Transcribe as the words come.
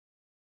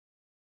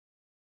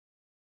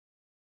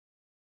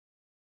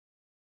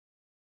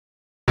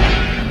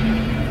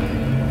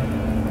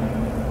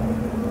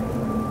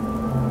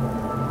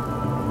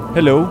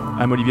Hello,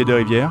 I'm Olivier de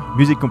Rivière,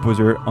 music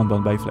composer on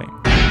Bound by Flame.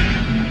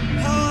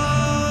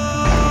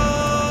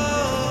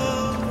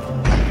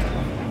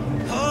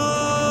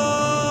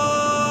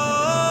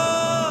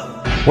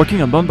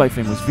 Working on Bound by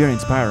Flame was very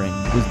inspiring,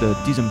 with the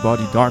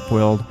disembodied dark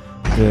world,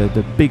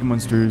 the big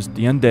monsters,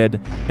 the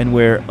undead, and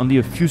where only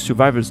a few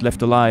survivors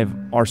left alive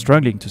are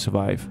struggling to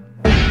survive.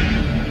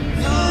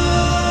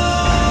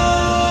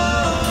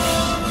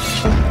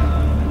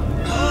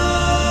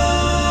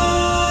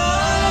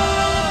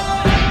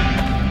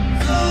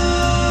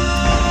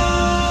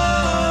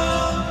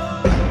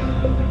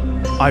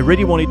 I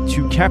really wanted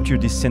to capture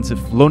this sense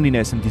of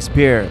loneliness and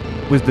despair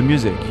with the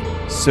music,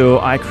 so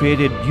I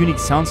created unique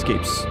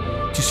soundscapes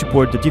to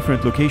support the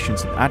different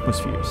locations and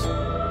atmospheres.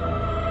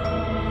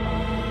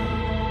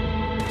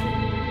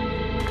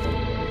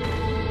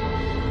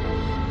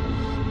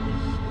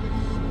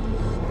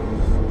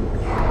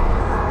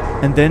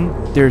 And then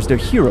there's the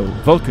hero,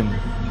 Vulcan,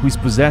 who is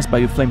possessed by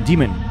a flame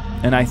demon,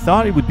 and I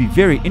thought it would be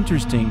very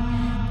interesting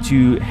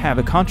to have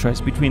a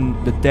contrast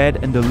between the dead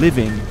and the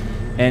living.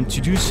 And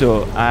to do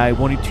so, I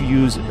wanted to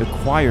use a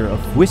choir of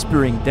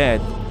whispering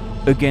dead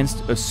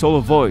against a solo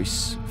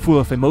voice full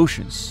of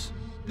emotions.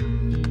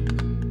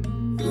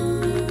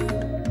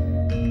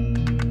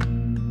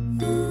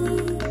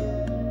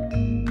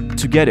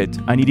 To get it,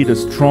 I needed a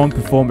strong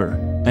performer,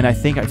 and I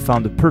think I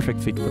found the perfect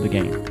fit for the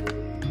game.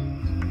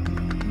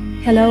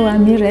 Hello,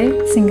 I'm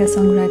Mireille,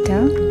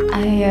 singer-songwriter.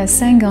 I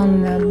sang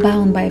on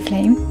Bound by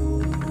Flame.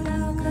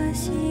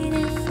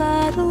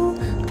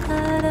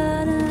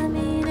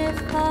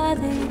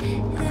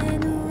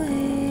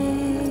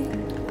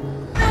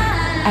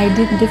 I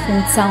did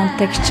different sound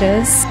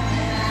textures.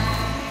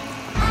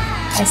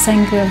 I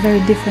sang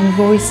very different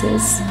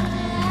voices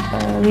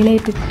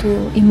related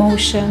to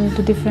emotion,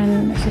 to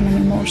different human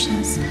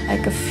emotions,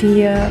 like a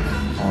fear,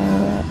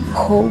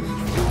 hope.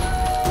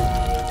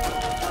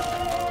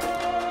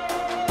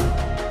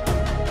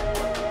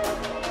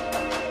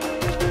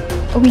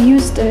 We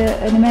used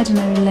an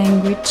imaginary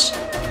language.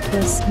 It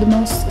was the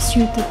most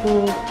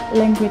suitable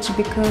language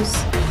because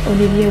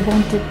Olivier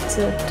wanted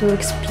to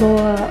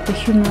explore the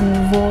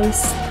human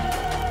voice,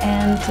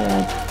 and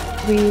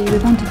we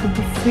wanted to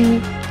be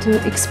free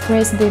to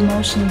express the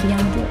emotion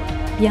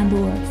beyond the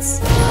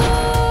words.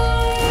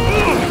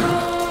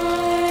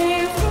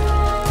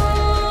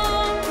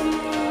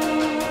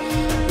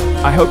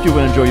 I hope you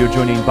will enjoy your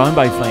journey in Bound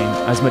by Flame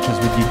as much as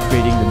we did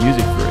creating the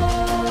music for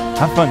it.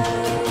 Have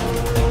fun!